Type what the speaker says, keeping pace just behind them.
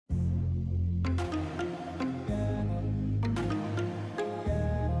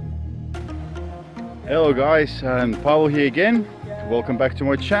Hello guys, and Pavel here again. Welcome back to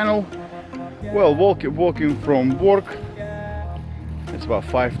my channel. Well, walking from work. It's about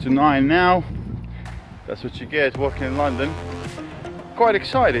 5 to 9 now. That's what you get working in London. Quite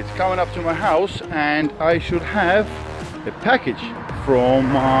excited, coming up to my house, and I should have a package from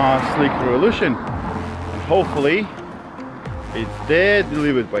Sleek Revolution. And hopefully it's there,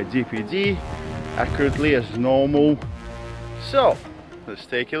 delivered by DPD, accurately as normal. So, let's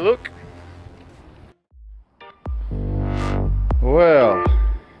take a look. Well,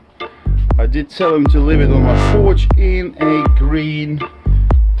 I did tell him to leave it on my porch in a green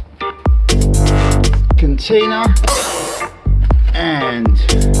container, and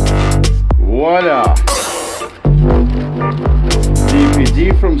voila!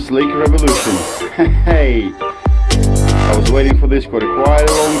 DPD from Sleek Revolution. Hey, I was waiting for this for quite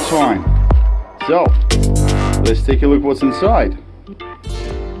a long time. So, let's take a look what's inside.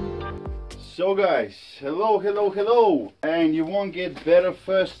 So guys, hello, and you won't get better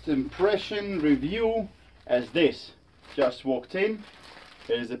first impression review as this. Just walked in,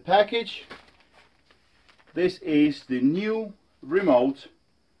 here's the package. This is the new remote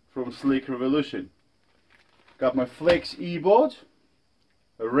from Sleek Revolution. Got my Flex E-board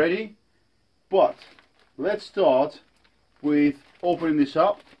ready, but let's start with opening this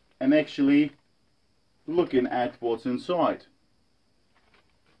up and actually looking at what's inside.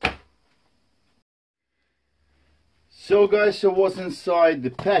 So guys, so what's inside the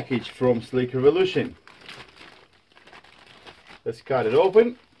package from Sleek Revolution? Let's cut it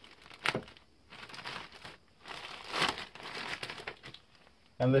open.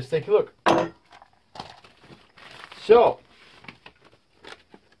 And let's take a look. So,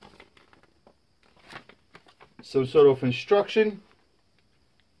 some sort of instruction,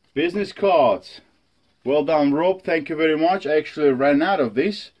 business cards. Well done, Rob, thank you very much. I actually ran out of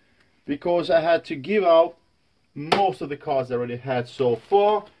this because I had to give out most of the cards I already had so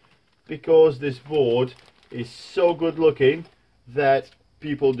far, because this board is so good looking that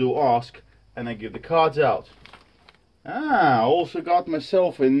people do ask, and I give the cards out. I also got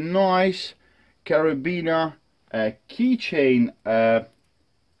myself a nice carabiner keychain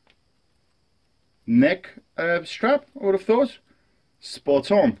neck strap, I would have thought. Spot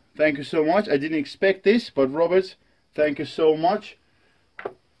on, thank you so much. I didn't expect this, but Robert, thank you so much.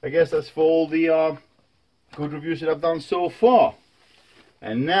 I guess that's for all the good reviews that I've done so far.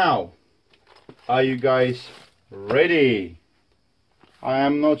 And now, are you guys ready? I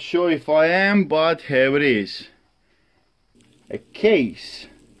am not sure if I am, but here it is. A case.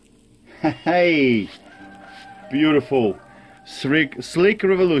 Hey, beautiful Sleek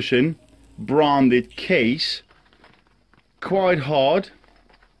Revolution branded case. Quite hard.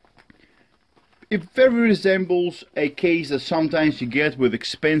 It very resembles a case that sometimes you get with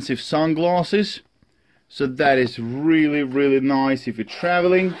expensive sunglasses. So that is really nice if you're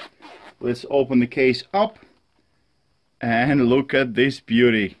traveling. Let's open the case up and look at this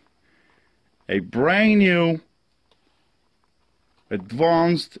beauty. A brand new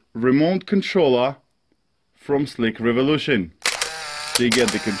advanced remote controller from Sleek Revolution. So you get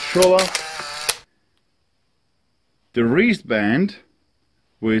the controller, the wristband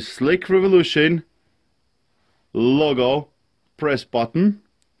with Sleek Revolution logo press button.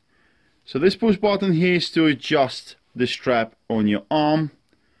 So this push button here is to adjust the strap on your arm.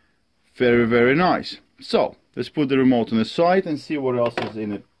 Very nice. So let's put the remote on the side and see what else is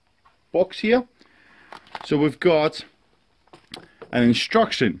in the box here. So we've got an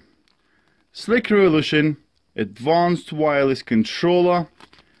instruction. Sleek Revolution advanced wireless controller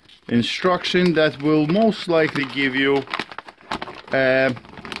instruction that will most likely give you a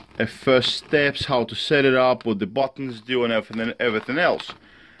first steps, how to set it up, what the buttons do, and everything else.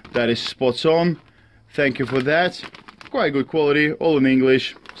 That is spot on. Thank you for that. Quite good quality, all in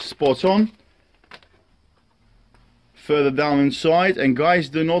English, spot on. Further down inside, and guys,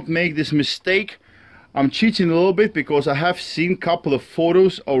 do not make this mistake. I'm cheating a little bit because I have seen a couple of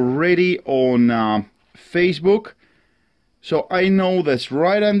photos already on Facebook. So I know that's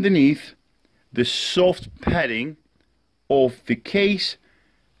right underneath the soft padding of the case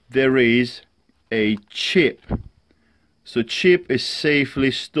there is a chip. So chip is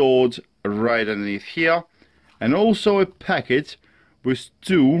safely stored right underneath here, and also a packet with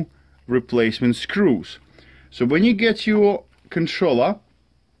 2 replacement screws. So when you get your controller,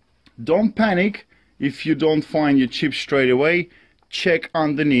 don't panic if you don't find your chip straight away. Check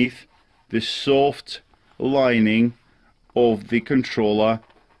underneath the soft lining of the controller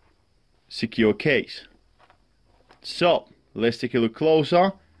secure case. So let's take a look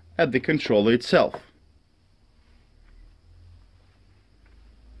closer at the controller itself.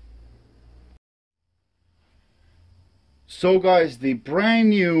 So guys, the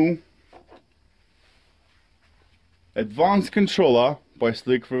brand new advanced controller by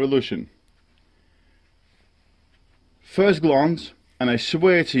Slick Revolution. First glance, and I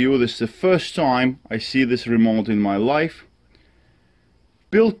swear to you, this is the first time I see this remote in my life.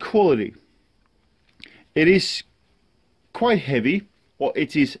 Build quality. It is quite heavy, or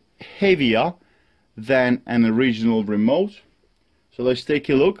it is heavier than an original remote. So let's take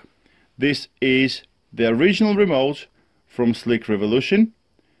a look. This is the original remote from Slick Revolution.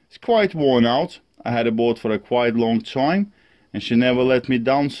 It's quite worn out. I had it bought for a quite long time and she never let me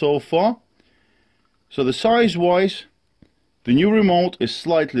down so far. So the size wise, the new remote is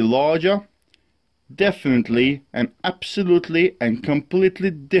slightly larger. Definitely and absolutely and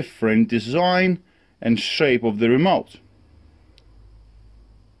completely different design and shape of the remote.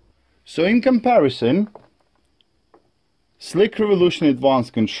 So in comparison, Slick Revolution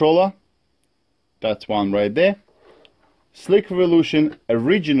Advanced Controller, that's one right there. Slick Revolution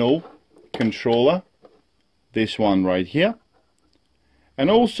Original Controller, this one right here.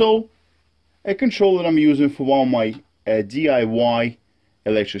 And also a controller I'm using for one of my DIY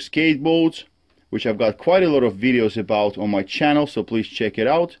electric skateboards, which I've got quite a lot of videos about on my channel, so please check it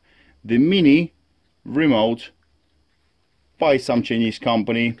out. The mini remote by some Chinese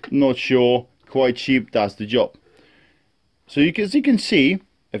company, not sure, quite cheap, does the job. So as you can see,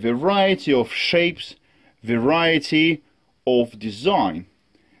 a variety of shapes, variety of design,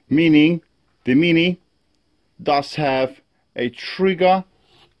 meaning the mini does have a trigger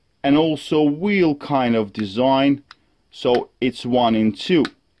and also wheel kind of design, so it's 1 in 2.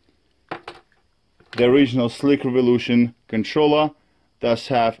 The original Slick Revolution controller does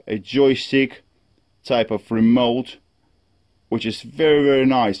have a joystick type of remote, which is very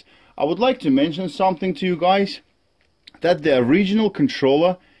nice. I would like to mention something to you guys, that the original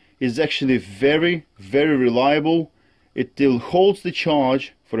controller is actually very reliable. It still holds the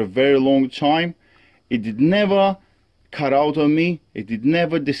charge for a very long time. It did never cut out on me. It did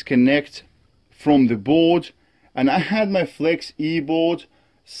never disconnect from the board. And I had my Flex E-board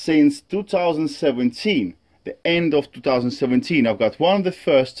since 2017, the end of 2017. I've got one of the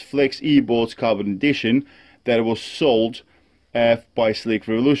first Flex E-boards carbon edition that was sold by Slick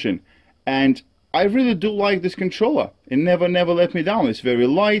Revolution, and I really do like this controller. It never let me down. It's very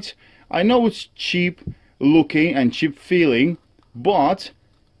light. I know it's cheap looking and cheap feeling, but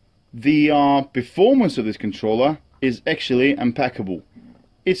the performance of this controller is actually impeccable.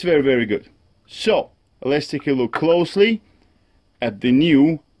 It's very good. So let's take a look closely at the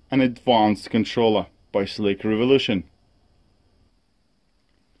new and advanced controller by Slick Revolution.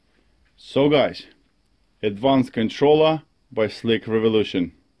 So guys, advanced controller by Slick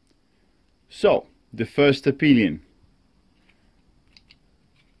Revolution. So the first opinion,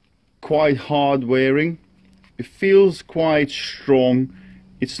 quite hard wearing. It feels quite strong.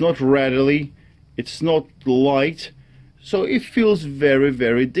 It's not rattly, it's not light, so it feels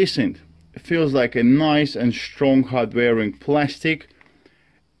very decent. It feels like a nice and strong hard wearing plastic.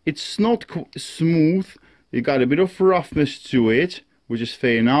 It's not smooth. You got a bit of roughness to it, which is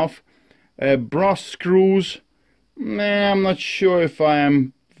fair enough. Brass screws, I'm not sure if I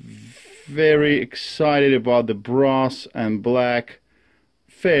am very excited about the brass and black.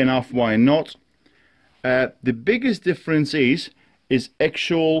 Fair enough, why not? The biggest difference is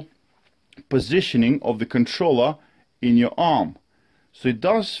actual positioning of the controller in your arm. So it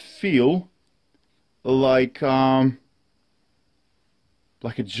does feel like a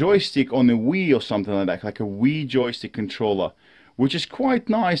joystick on a Wii or something like that, like a Wii joystick controller, which is quite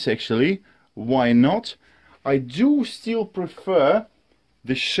nice actually. Why not? I do still prefer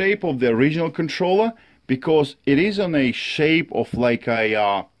the shape of the original controller because it is on a shape of like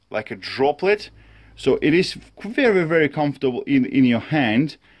a droplet, so it is very comfortable in your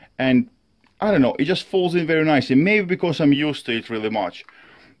hand, and I don't know, it just falls in very nicely. Maybe because I'm used to it really much.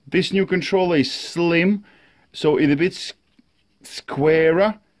 This new controller is slim, so it's a bit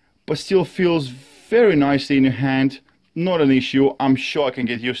squarer, but still feels very nicely in your hand. Not an issue. I'm sure I can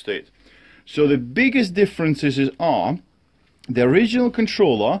get used to it. So the biggest differences are the original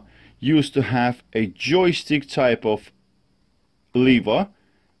controller used to have a joystick type of lever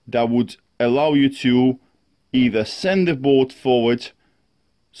that would allow you to either send the board forward,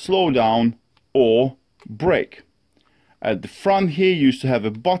 slow down, or brake. At the front here you used to have a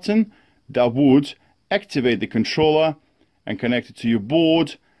button that would activate the controller and connect it to your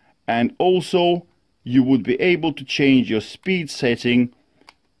board, and also you would be able to change your speed setting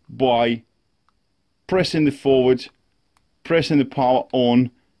by pressing the forward, pressing the power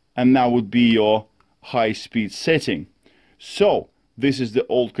on, and that would be your high speed setting. So this is the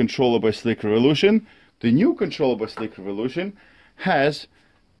old controller by Slick Revolution. the new controller by Slick Revolution has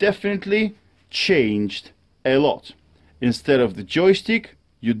definitely changed a lot. Instead of the joystick,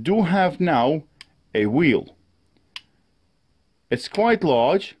 you do have now a wheel. It's quite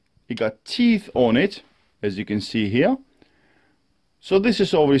large. It got teeth on it, as you can see here. So this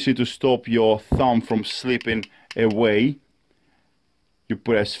is obviously to stop your thumb from slipping away. You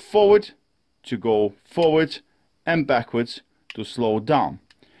press forward to go forward and backwards to slow down.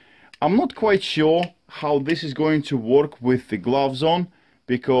 I'm not quite sure how this is going to work with the gloves on,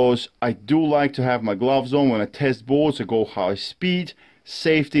 because I do like to have my gloves on when I test boards. I go high speed.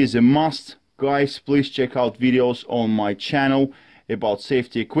 Safety is a must. Guys, please check out videos on my channel about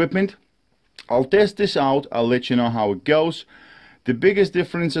safety equipment. I'll test this out. I'll let you know how it goes. The biggest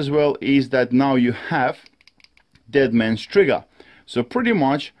difference as well is that now you have dead man's trigger. So pretty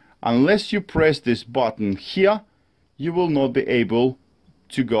much, unless you press this button here, you will not be able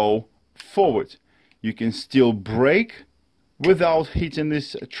to go forward. You can still brake without hitting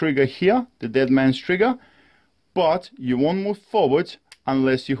this trigger here, the dead man's trigger, but you won't move forward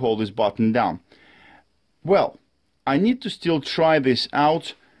unless you hold this button down. Well, I need to still try this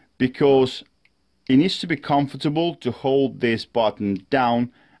out because it needs to be comfortable to hold this button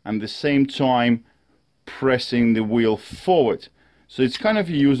down and at the same time pressing the wheel forward. So it's kind of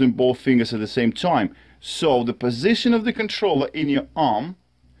using both fingers at the same time. So the position of the controller in your arm,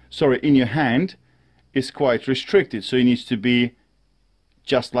 in your hand, is quite restricted. So it needs to be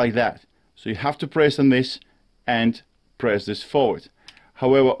just like that. So you have to press on this and press this forward.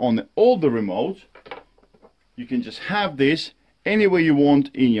 However, on the older remote, you can just have this anywhere you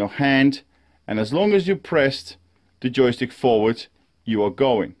want in your hand, and as long as you pressed the joystick forward, you are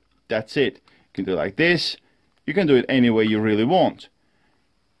going. That's it. You can do it like this. You can do it any way you really want.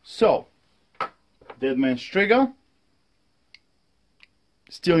 So, dead man's trigger,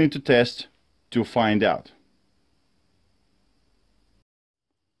 still need to test to find out.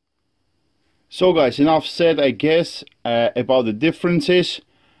 So guys, enough said, I guess, about the differences.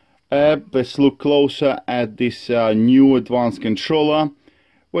 Let's look closer at this new advanced controller.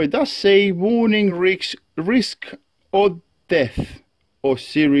 Well, it does say warning, risk or death or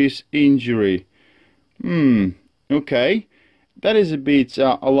serious injury. Okay, that is a bit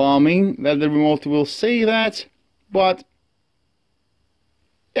alarming that the remote will say that, but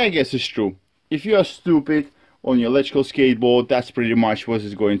I guess it's true. If you are stupid on your electrical skateboard, that's pretty much what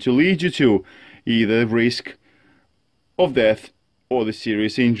it's going to lead you to, either risk of death or the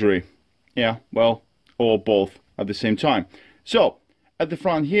serious injury. Yeah, well, or both at the same time. So, at the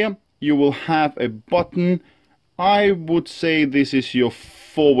front here, you will have a button. I would say this is your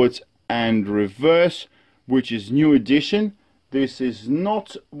forward and reverse, which is new edition. This is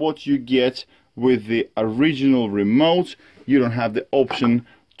not what you get with the original remote. You don't have the option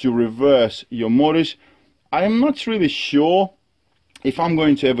to reverse your motors. I am not really sure if I'm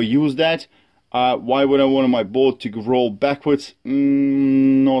going to ever use that. Why would I want my board to roll backwards?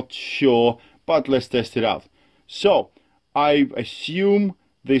 Not sure, but let's test it out. So, I assume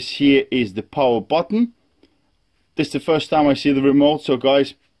this here is the power button. This is the first time I see the remote, so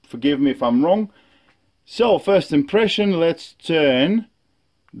guys, forgive me if I'm wrong. So, first impression, let's turn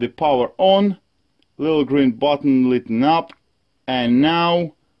the power on. Little green button lit up, and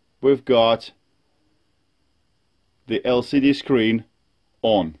now we've got the LCD screen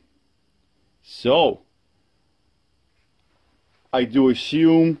on. So, I do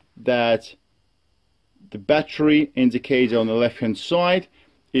assume that the battery indicator on the left hand side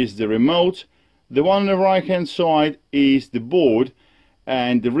is the remote. The one on the right hand side is the board,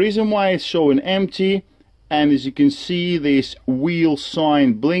 and the reason why it's showing empty, and as you can see this wheel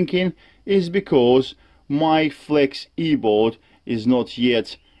sign blinking, is because my Flex eBoard is not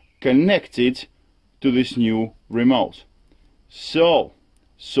yet connected to this new remote. So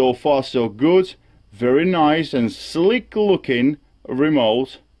far so good. Very nice and slick looking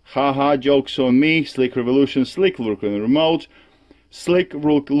remote. Haha, jokes on me. Slick Revolution, slick looking remote, slick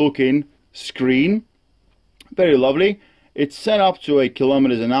looking screen. Very lovely. It's set up to 8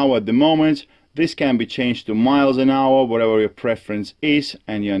 kilometers an hour at the moment. This can be changed to miles an hour, whatever your preference is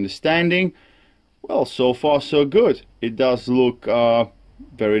and your understanding. Well, so far so good. It does look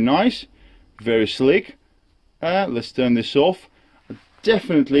very nice, very slick. Let's turn this off.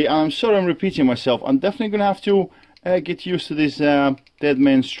 Definitely, I'm sorry I'm repeating myself, I'm definitely gonna have to get used to this dead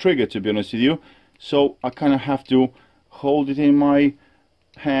man's trigger, to be honest with you. So I kind of have to hold it in my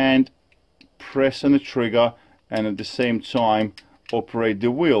hand, press on the trigger, and at the same time operate the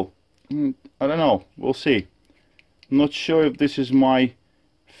wheel. I don't know, we'll see. I'm not sure if this is my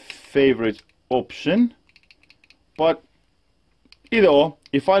favorite option, but Either or,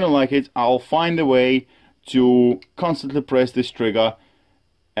 if I don't like it, I'll find a way to constantly press this trigger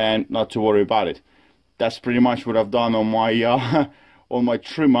and not to worry about it. That's pretty much what I've done on my on my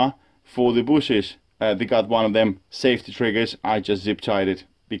trimmer for the bushes. They got one of them safety triggers. I just zip tied it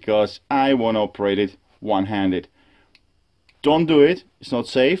because I want to operate it one-handed. Don't do it, it's not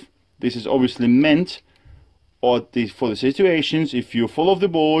safe. This is obviously meant for the situations if you fall off the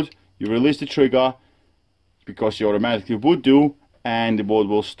board, you release the trigger because you automatically would do, and the board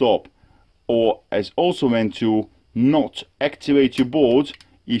will stop. Or as also meant to not activate your board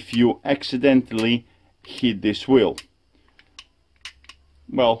if you accidentally hit this wheel.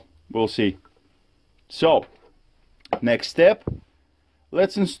 Well, we'll see. So, next step,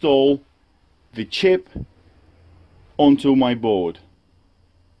 let's install the chip onto my board.